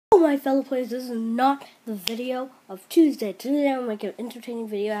my fellow players, this is not the video of Tuesday. Today I'm going to make an entertaining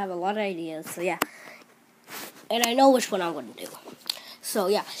video. I have a lot of ideas, so yeah. And I know which one I'm going to do. So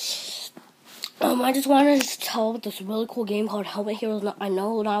yeah. I just wanted to tell about this really cool game called Helmet Heroes. I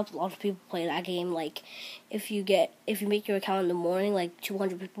know not a lot of people play that game. Like, if you make your account in the morning, like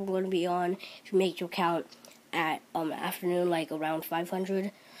 200 people are going to be on. If you make your account at afternoon, like around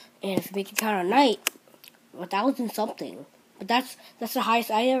 500, and if you make your account at night, 1,000 something. But that's the highest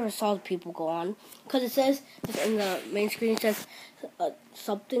I ever saw people go on, because it says in the main screen, it says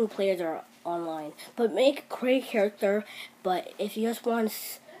something players are online. But create a character. But if you just want to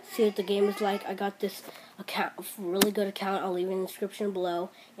see what the game is like, I got this account, really good account. I'll leave it in the description below.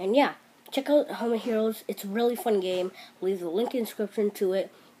 And yeah, check out Helmet Heroes. It's a really fun game. I'll leave the link in the description to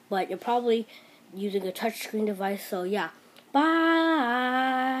it. But you're probably using a touchscreen device, so yeah.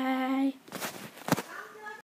 Bye.